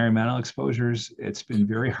environmental exposures, it's been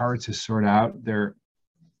very hard to sort out. There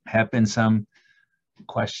have been some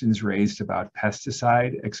questions raised about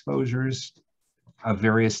pesticide exposures of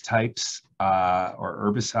various types or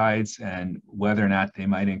herbicides and whether or not they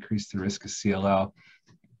might increase the risk of CLL.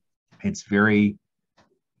 It's very,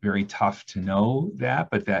 very tough to know that,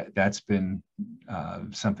 but that's been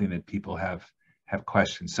something that people have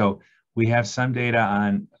questioned. So we have some data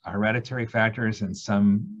on hereditary factors and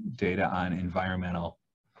some data on environmental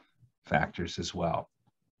factors as well.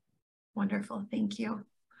 Wonderful, thank you.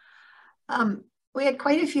 We had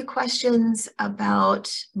quite a few questions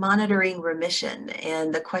about monitoring remission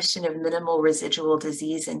and the question of minimal residual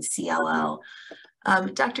disease in CLL.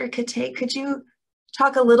 Dr. Kate, could you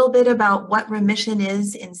talk a little bit about what remission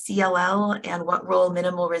is in CLL and what role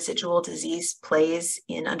minimal residual disease plays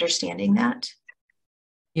in understanding that?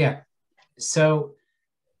 Yeah. So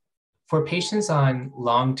for patients on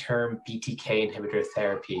long-term BTK inhibitor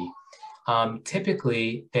therapy,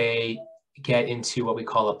 typically they get into what we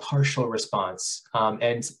call a partial response.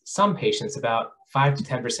 And some patients, about 5 to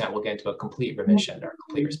 10%, will get into a complete remission or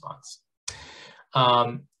complete response.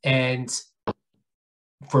 And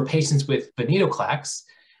for patients with venetoclax,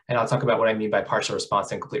 and I'll talk about what I mean by partial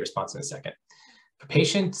response and complete response in a second. For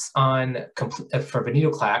patients for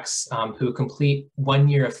venetoclax who complete 1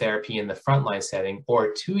 year of therapy in the frontline setting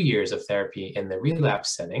or 2 years of therapy in the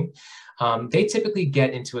relapse setting, they typically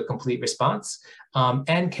get into a complete response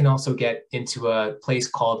and can also get into a place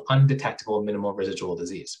called undetectable minimal residual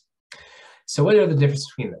disease. So what are the differences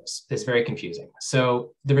between those? It's very confusing.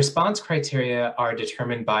 So the response criteria are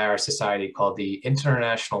determined by our society called the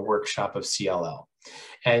International Workshop of CLL.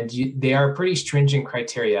 And they are pretty stringent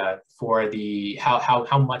criteria for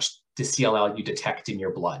how much the CLL you detect in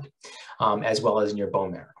your blood, as well as in your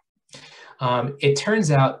bone marrow. It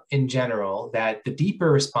turns out in general that the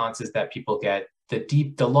deeper responses that people get,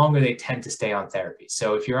 the longer they tend to stay on therapy.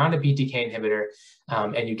 So if you're on a BTK inhibitor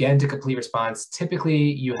and you get into complete response, typically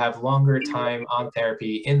you have longer time on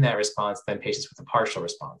therapy in that response than patients with a partial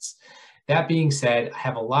response. That being said, I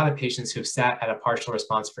have a lot of patients who've sat at a partial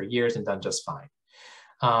response for years and done just fine.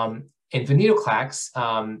 In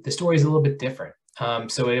venetoclax, the story is a little bit different.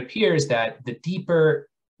 So it appears that the deeper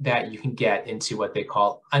that you can get into what they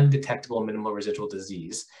call undetectable minimal residual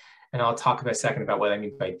disease, and I'll talk in a second about what I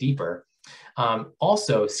mean by deeper,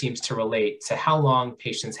 also seems to relate to how long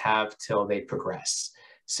patients have till they progress.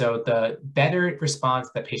 So the better response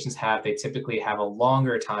that patients have, they typically have a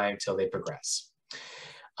longer time till they progress.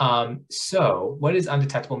 So what is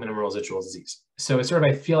undetectable minimal residual disease? So it's sort of,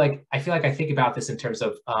 I feel like I think about this in terms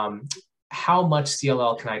of how much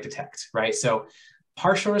CLL can I detect, right? So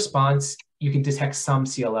partial response, you can detect some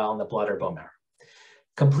CLL in the blood or bone marrow.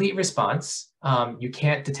 Complete response, you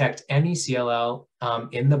can't detect any CLL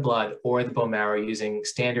in the blood or the bone marrow using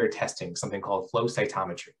standard testing, something called flow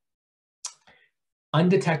cytometry.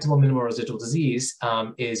 Undetectable minimal residual disease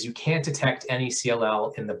is you can't detect any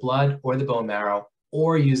CLL in the blood or the bone marrow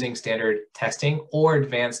or using standard testing or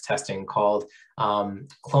advanced testing called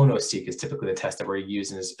clonoSEQ is typically the test that we're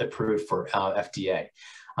using is approved for FDA.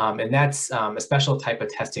 And that's a special type of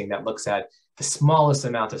testing that looks at the smallest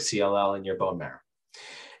amount of CLL in your bone marrow.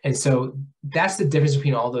 And so that's the difference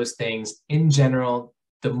between all those things. In general,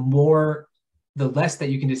 the less that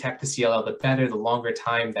you can detect the CLL, the better, the longer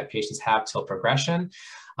time that patients have till progression.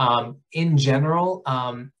 In general,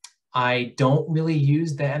 I don't really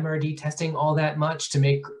use the MRD testing all that much to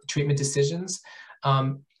make treatment decisions.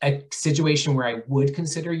 A situation where I would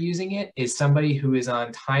consider using it is somebody who is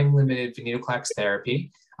on time-limited venetoclax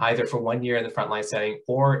therapy, either for 1 year in the frontline setting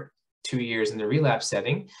or 2 years in the relapse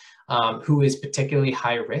setting, who is particularly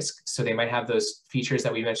high risk. So they might have those features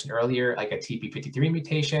that we mentioned earlier, like a TP53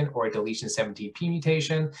 mutation or a deletion 17p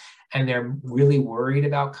mutation, and they're really worried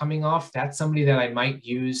about coming off. That's somebody that I might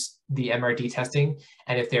use the MRD testing.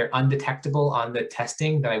 And if they're undetectable on the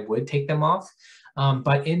testing, then I would take them off.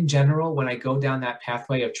 But in general, when I go down that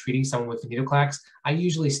pathway of treating someone with venetoclax, I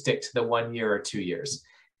usually stick to the 1 year or 2 years.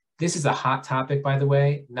 This is a hot topic, by the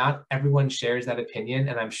way. Not everyone shares that opinion.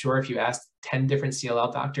 And I'm sure if you ask 10 different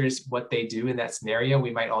CLL doctors what they do in that scenario,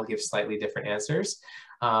 we might all give slightly different answers.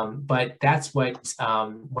 But that's what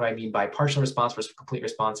I mean by partial response versus complete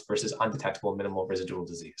response versus undetectable minimal residual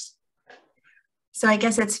disease. So I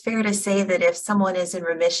guess it's fair to say that if someone is in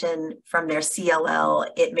remission from their CLL,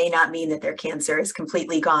 it may not mean that their cancer is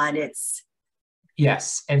completely gone.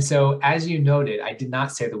 Yes. And so as you noted, I did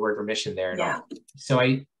not say the word remission there at all. So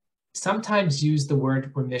I sometimes use the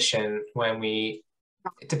word remission when it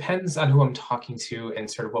depends on who I'm talking to and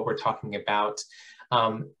sort of what we're talking about.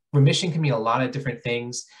 Remission can mean a lot of different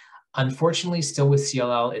things. Unfortunately, still with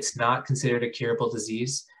CLL, it's not considered a curable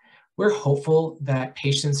disease. We're hopeful that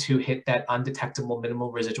patients who hit that undetectable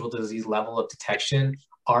minimal residual disease level of detection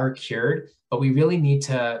are cured, but we really need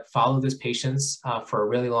to follow those patients for a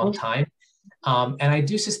really long time. And I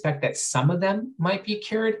do suspect that some of them might be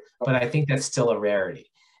cured, but I think that's still a rarity.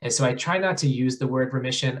 And so I try not to use the word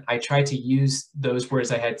remission. I try to use those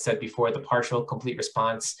words I had said before, the partial, complete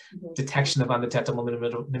response, detection of undetectable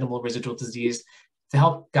minimal residual disease, to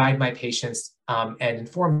help guide my patients and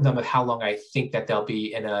inform them of how long I think that they'll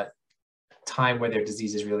be in a time where their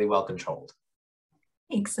disease is really well controlled.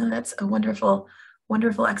 Thanks. So that's a wonderful,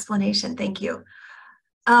 wonderful explanation. Thank you.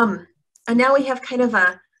 And now we have kind of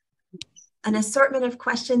an assortment of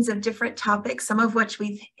questions of different topics, some of which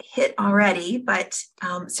we've hit already, but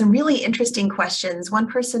some really interesting questions. One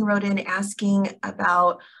person wrote in asking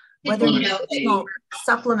about whether nutritional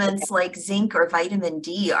supplements like zinc or vitamin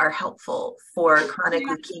D are helpful for chronic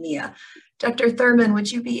leukemia. Dr. Thurman,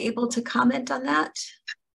 would you be able to comment on that?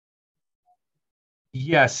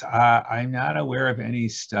 Yes, I'm not aware of any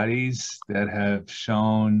studies that have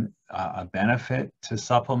shown a benefit to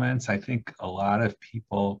supplements. I think a lot of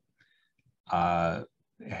people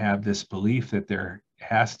have this belief that there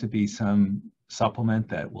has to be some supplement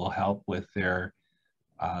that will help with their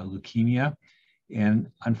leukemia. And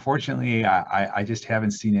unfortunately, I just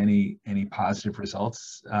haven't seen any positive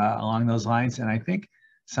results along those lines. And I think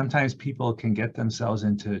sometimes people can get themselves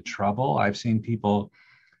into trouble. I've seen people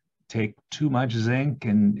take too much zinc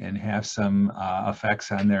and have some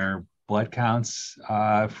effects on their blood counts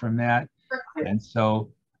from that. And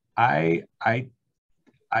so I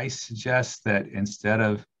suggest that instead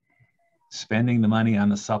of spending the money on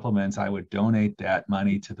the supplements, I would donate that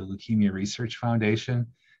money to the Leukemia Research Foundation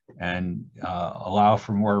and allow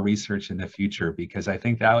for more research in the future, because I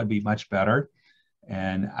think that would be much better.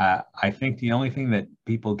 And I think the only thing that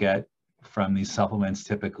people get from these supplements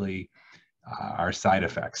typically our side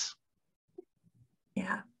effects.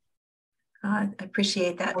 Yeah, I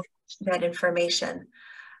appreciate that information.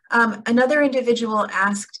 Another individual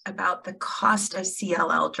asked about the cost of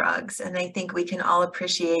CLL drugs, and I think we can all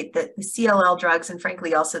appreciate that the CLL drugs, and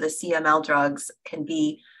frankly also the CML drugs, can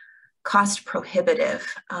be cost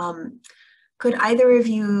prohibitive. Could either of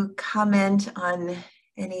you comment on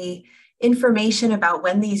any information about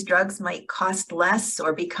when these drugs might cost less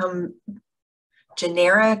or become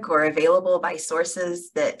generic or available by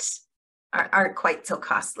sources that aren't quite so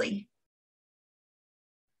costly?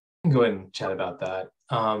 I can go ahead and chat about that.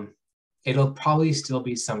 It'll probably still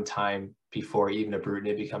be some time before even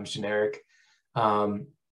ibrutinib becomes generic.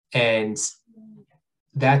 And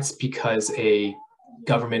that's because a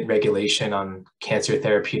government regulation on cancer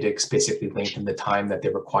therapeutics basically lengthened the time that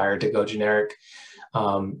they're required to go generic.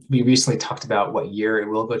 We recently talked about what year it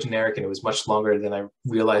will go generic, and it was much longer than I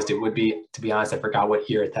realized it would be. To be honest, I forgot what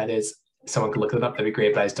year that is. If someone could look it up, that'd be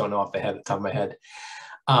great, but I just don't know off the top of my head.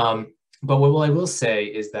 But what I will say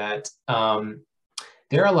is that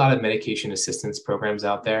there are a lot of medication assistance programs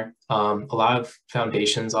out there. A lot of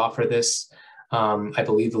foundations offer this. I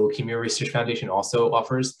believe the Leukemia Research Foundation also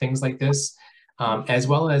offers things like this, as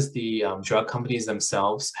well as the drug companies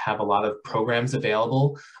themselves have a lot of programs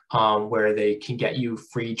available where they can get you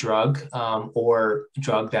free drug or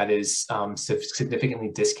drug that is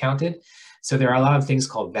significantly discounted. So there are a lot of things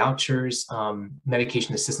called vouchers,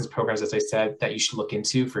 medication assistance programs, as I said, that you should look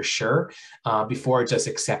into for sure before just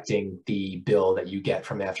accepting the bill that you get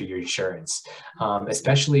from after your insurance.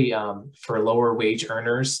 Especially for lower wage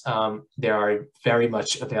earners, there are very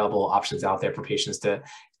much available options out there for patients to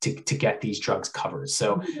get these drugs covered.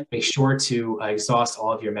 So make sure to exhaust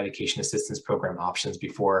all of your medication assistance program options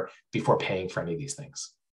before paying for any of these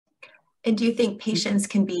things. And do you think patients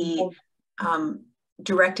can be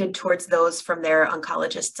directed towards those from their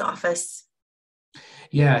oncologist's office?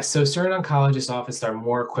 Yeah, so certain oncologist offices are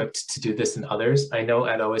more equipped to do this than others. I know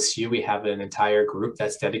at OSU, we have an entire group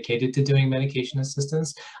that's dedicated to doing medication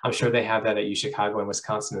assistance. I'm sure they have that at UChicago and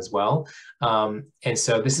Wisconsin as well. And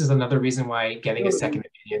so this is another reason why getting a second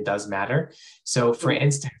opinion does matter. So for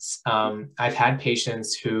instance, I've had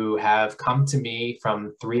patients who have come to me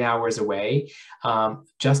from 3 hours away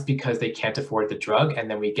just because they can't afford the drug,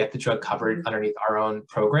 and then we get the drug covered underneath our own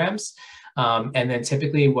programs. And then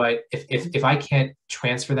typically if I can't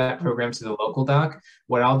transfer that program to the local doc,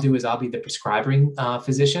 what I'll do is I'll be the prescribing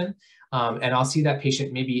physician, and I'll see that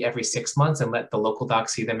patient maybe every 6 months and let the local doc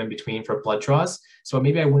see them in between for blood draws. So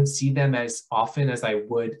maybe I wouldn't see them as often as I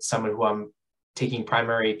would someone who I'm taking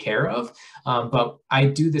primary care of. But I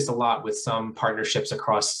do this a lot with some partnerships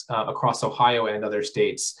across Ohio and other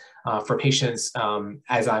states for patients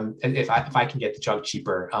if I can get the drug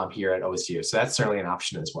cheaper here at OSU. So that's certainly an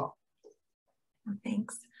option as well.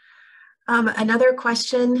 Thanks. Another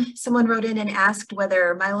question, someone wrote in and asked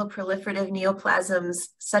whether myeloproliferative neoplasms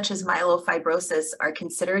such as myelofibrosis are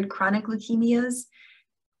considered chronic leukemias.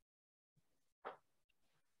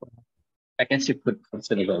 I guess you could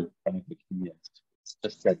consider them chronic leukemias. It's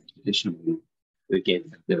just that traditionally we gave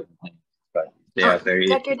them different names, but they are very...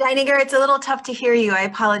 Dr. Deininger, it's a little tough to hear you. I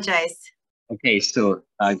apologize. Okay, so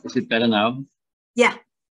is it better now? Yeah.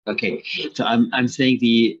 Okay, so I'm saying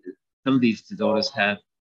some of these disorders have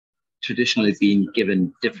traditionally been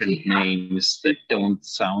given different names that don't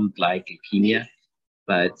sound like leukemia,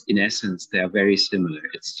 but in essence, they are very similar.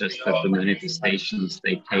 It's just that the manifestations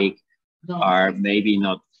they take are maybe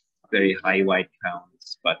not very high white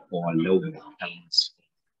counts, but more low white counts,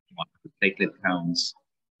 more platelet counts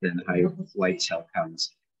than high white cell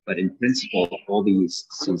counts. But in principle, all these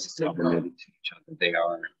diseases are related to each other. They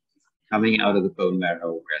are coming out of the bone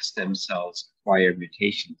marrow where stem cells acquire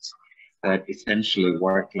mutations that essentially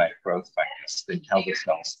work like growth factors. They tell the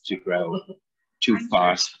cells to grow too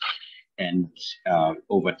fast and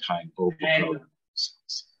over time overgrow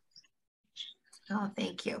cells. Oh,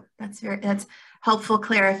 thank you. That's helpful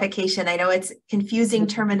clarification. I know it's confusing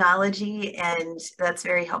terminology, and that's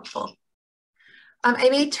very helpful. I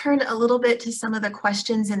may turn a little bit to some of the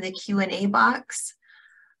questions in the Q&A box.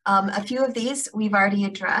 A few of these we've already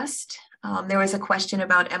addressed. There was a question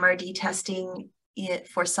about MRD testing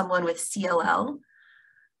for someone with CLL.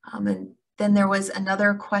 And then there was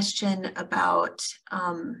another question about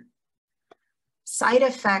side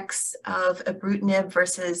effects of ibrutinib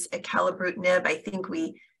versus acalabrutinib. I think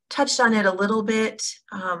we touched on it a little bit.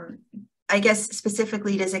 I guess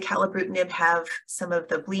specifically, does acalabrutinib have some of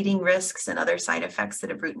the bleeding risks and other side effects that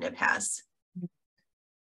ibrutinib has?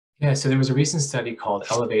 Yeah, so there was a recent study called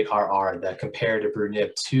Elevate-RR that compared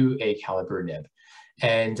ibrutinib to acalabrutinib.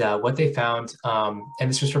 And what they found, and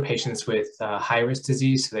this was for patients with high-risk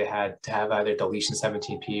disease, so they had to have either deletion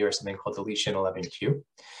 17p or something called deletion 11q.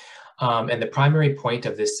 And the primary point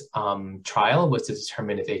of this trial was to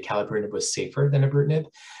determine if acalabrutinib was safer than ibrutinib.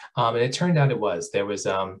 And it turned out it was. There was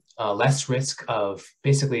less risk of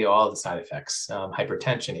basically all the side effects,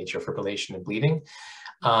 hypertension, atrial fibrillation, and bleeding.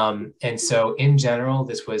 And so in general,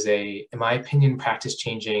 this was in my opinion,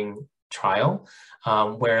 practice-changing trial,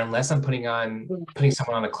 where unless I'm putting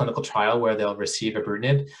someone on a clinical trial where they'll receive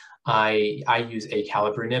ibrutinib, I use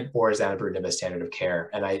acalabrutinib or zanubrutinib as standard of care.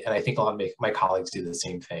 And I think a lot of my colleagues do the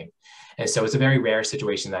same thing. And so it's a very rare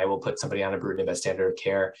situation that I will put somebody on ibrutinib as standard of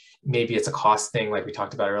care. Maybe it's a cost thing, like we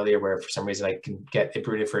talked about earlier, where for some reason I can get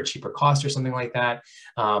ibrutinib for a cheaper cost or something like that.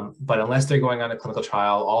 But unless they're going on a clinical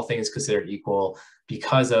trial, all things considered equal,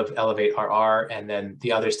 because of Elevate-RR and then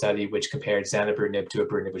the other study which compared zanubrutinib to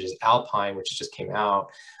ibrutinib, which is Alpine, which just came out,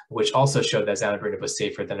 which also showed that zanubrutinib was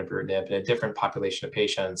safer than ibrutinib in a different population of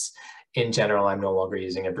patients. In general, I'm no longer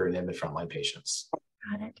using ibrutinib in frontline patients.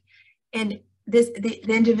 Got it. And the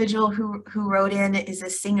individual who wrote in is a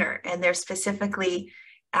singer, and they're specifically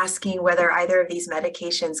asking whether either of these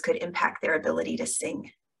medications could impact their ability to sing.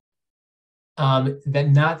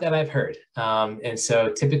 Not that I've heard. And so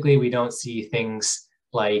typically we don't see things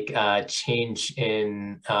like change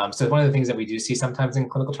in, so one of the things that we do see sometimes in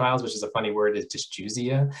clinical trials, which is a funny word, is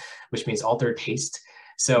dysgeusia, which means altered taste.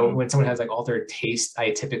 So when someone has like altered taste,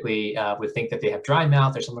 I typically would think that they have dry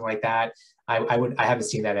mouth or something like that. I haven't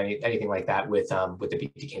seen that anything like that with the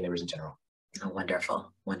BTK inhibitors in general. Oh,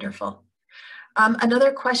 wonderful, wonderful.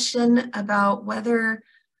 Another question about whether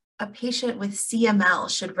a patient with CML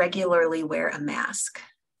should regularly wear a mask.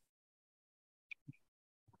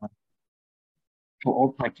 For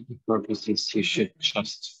all practical purposes, you should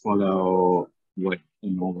just follow what a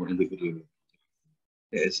normal individual.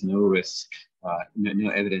 There is no risk,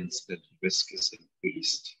 no evidence that risk is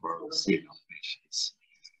increased for CML patients,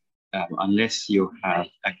 unless you have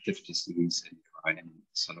active disease and you are in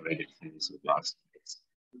accelerated phase of last phase.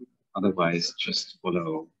 Otherwise, just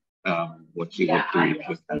follow what you would do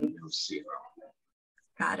with no CML.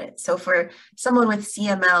 Got it. So for someone with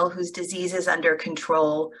CML whose disease is under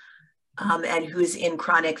control and who's in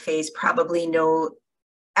chronic phase, probably no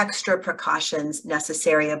extra precautions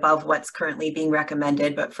necessary above what's currently being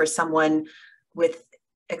recommended. But for someone with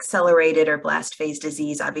accelerated or blast phase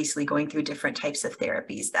disease, obviously going through different types of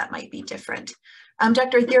therapies, that might be different.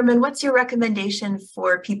 Dr. Thierman, what's your recommendation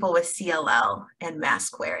for people with CLL and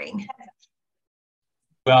mask wearing?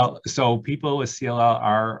 Well, so people with CLL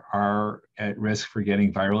are at risk for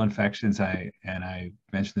getting viral infections. I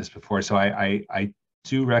mentioned this before. So I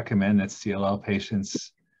do recommend that CLL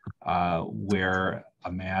patients wear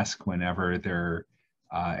a mask whenever they're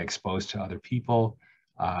exposed to other people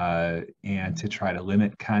and to try to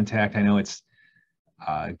limit contact. I know it's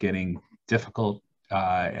getting difficult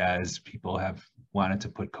as people have wanted to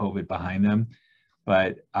put COVID behind them.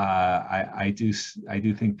 But I do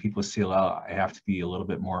think people with CLL have to be a little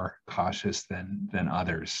bit more cautious than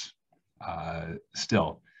others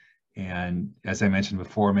still. And as I mentioned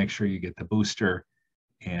before, make sure you get the booster.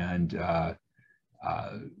 And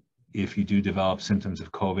if you do develop symptoms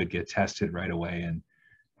of COVID, get tested right away and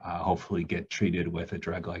hopefully get treated with a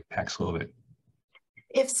drug like Paxlovid.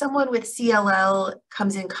 If someone with CLL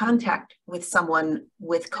comes in contact with someone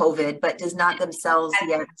with COVID, but does not themselves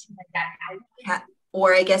yet,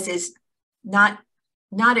 or I guess is not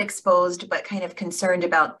exposed, but kind of concerned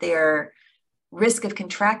about their risk of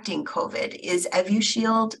contracting COVID, is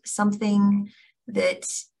Evusheld something that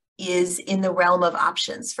is in the realm of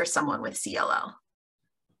options for someone with CLL?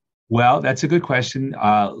 Well, that's a good question.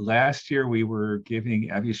 Last year, we were giving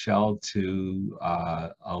Evusheld to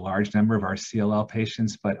a large number of our CLL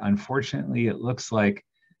patients, but unfortunately, it looks like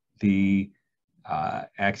the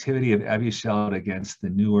activity of Evusheld against the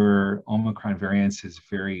newer Omicron variants is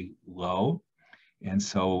very low. And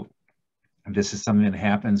so this is something that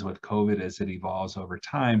happens with COVID as it evolves over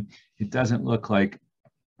time. It doesn't look like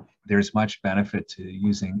there's much benefit to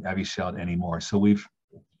using Evusheld anymore. So we've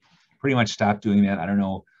pretty much stopped doing that. I don't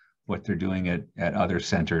know what they're doing at other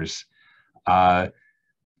centers. But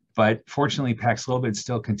fortunately, Paxlovid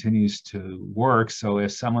still continues to work. So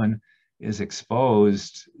if someone is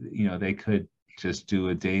exposed, they could just do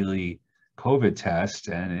a daily COVID test.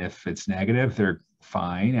 And if it's negative, they're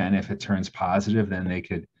fine. And if it turns positive, then they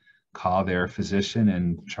could call their physician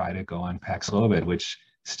and try to go on Paxlovid, which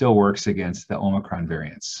still works against the Omicron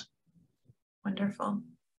variants. Wonderful.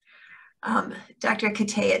 Dr.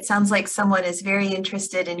 Q+A, it sounds like someone is very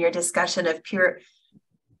interested in your discussion of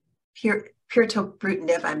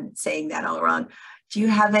pirtobrutinib, I'm saying that all wrong, Do you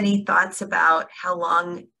have any thoughts about how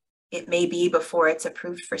long it may be before it's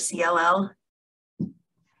approved for CLL?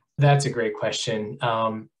 That's a great question.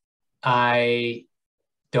 I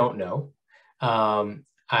don't know.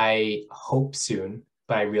 I hope soon,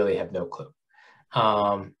 but I really have no clue.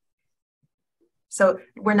 So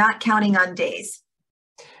we're not counting on days.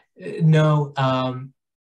 No,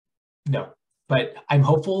 no, but I'm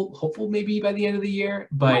hopeful maybe by the end of the year,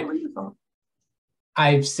 but wonderful.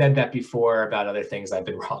 I've said that before about other things I've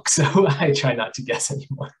been wrong, so I try not to guess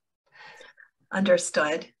anymore.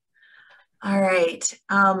 Understood. All right.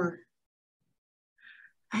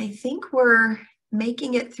 I think we're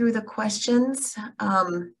making it through the questions.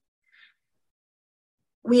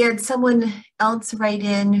 We had someone else write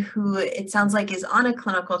in who it sounds like is on a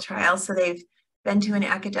clinical trial. So they've been to an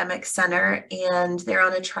academic center and they're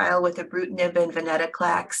on a trial with ibrutinib and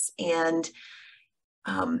venetoclax. And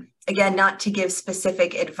again, not to give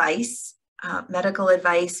specific advice, medical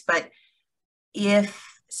advice, but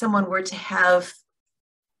if someone were to have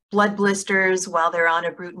blood blisters while they're on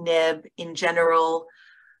ibrutinib in general,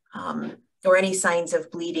 or any signs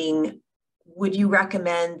of bleeding, would you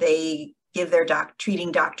recommend they give their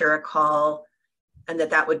treating doctor a call, and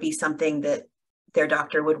that would be something that their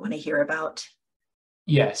doctor would want to hear about?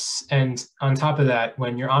 Yes, and on top of that,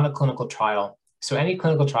 when you're on a clinical trial, so any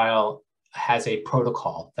clinical trial has a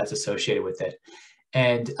protocol that's associated with it.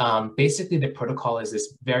 And basically the protocol is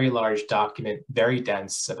this very large document, very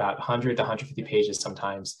dense, about 100 to 150 pages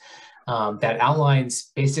sometimes, that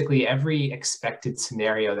outlines basically every expected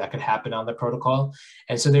scenario that could happen on the protocol.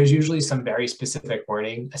 And so there's usually some very specific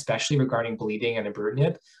wording, especially regarding bleeding and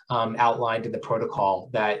ibrutinib, outlined in the protocol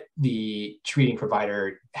that the treating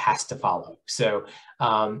provider has to follow. So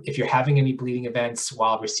if you're having any bleeding events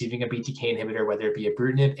while receiving a BTK inhibitor, whether it be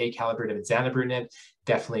ibrutinib, acalabrutinib, and zanubrutinib,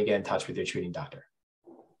 definitely get in touch with your treating doctor.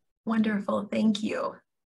 Wonderful, thank you.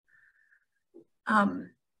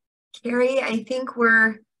 Carrie, I think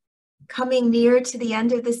we're coming near to the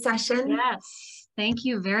end of the session. Yes, thank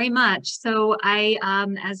you very much. So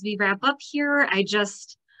as we wrap up here, I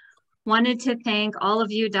just wanted to thank all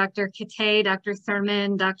of you, Dr. Kate, Dr.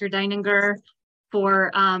 Thurman, Dr. Deininger,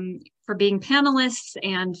 for being panelists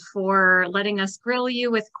and for letting us grill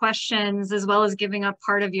you with questions, as well as giving up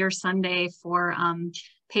part of your Sunday for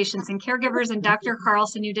patients and caregivers. And Dr.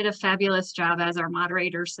 Carlson, you did a fabulous job as our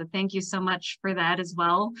moderator, so thank you so much for that as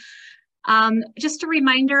well. Just a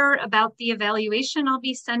reminder about the evaluation I'll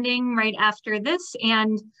be sending right after this.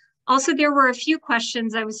 And also there were a few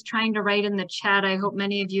questions I was trying to write in the chat. I hope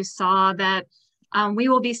many of you saw that we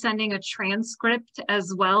will be sending a transcript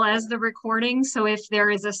as well as the recording. So if there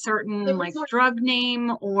is a certain like drug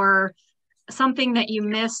name or something that you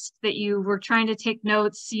missed that you were trying to take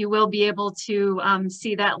notes, you will be able to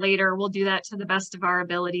see that later. We'll do that to the best of our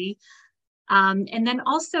ability. And then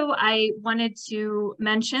also I wanted to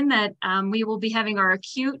mention that we will be having our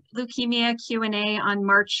acute leukemia Q&A on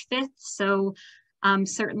March 5th. So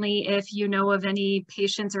certainly if you know of any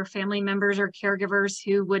patients or family members or caregivers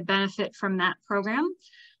who would benefit from that program,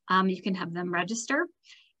 you can have them register.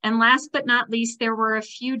 And last but not least, there were a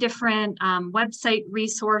few different website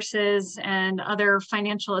resources and other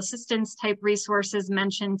financial assistance type resources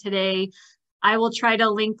mentioned today. I will try to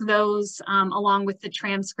link those along with the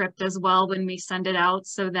transcript as well when we send it out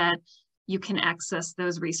so that you can access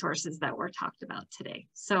those resources that were talked about today.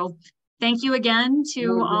 So thank you again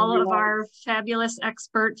to all of our fabulous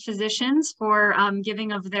expert physicians for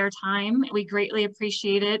giving of their time. We greatly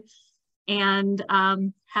appreciate it. And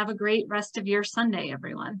have a great rest of your Sunday,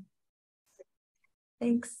 everyone.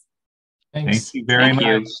 Thanks. Thanks. Thank you very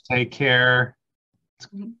much. Take care. It's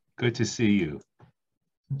good to see you.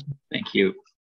 Thank you.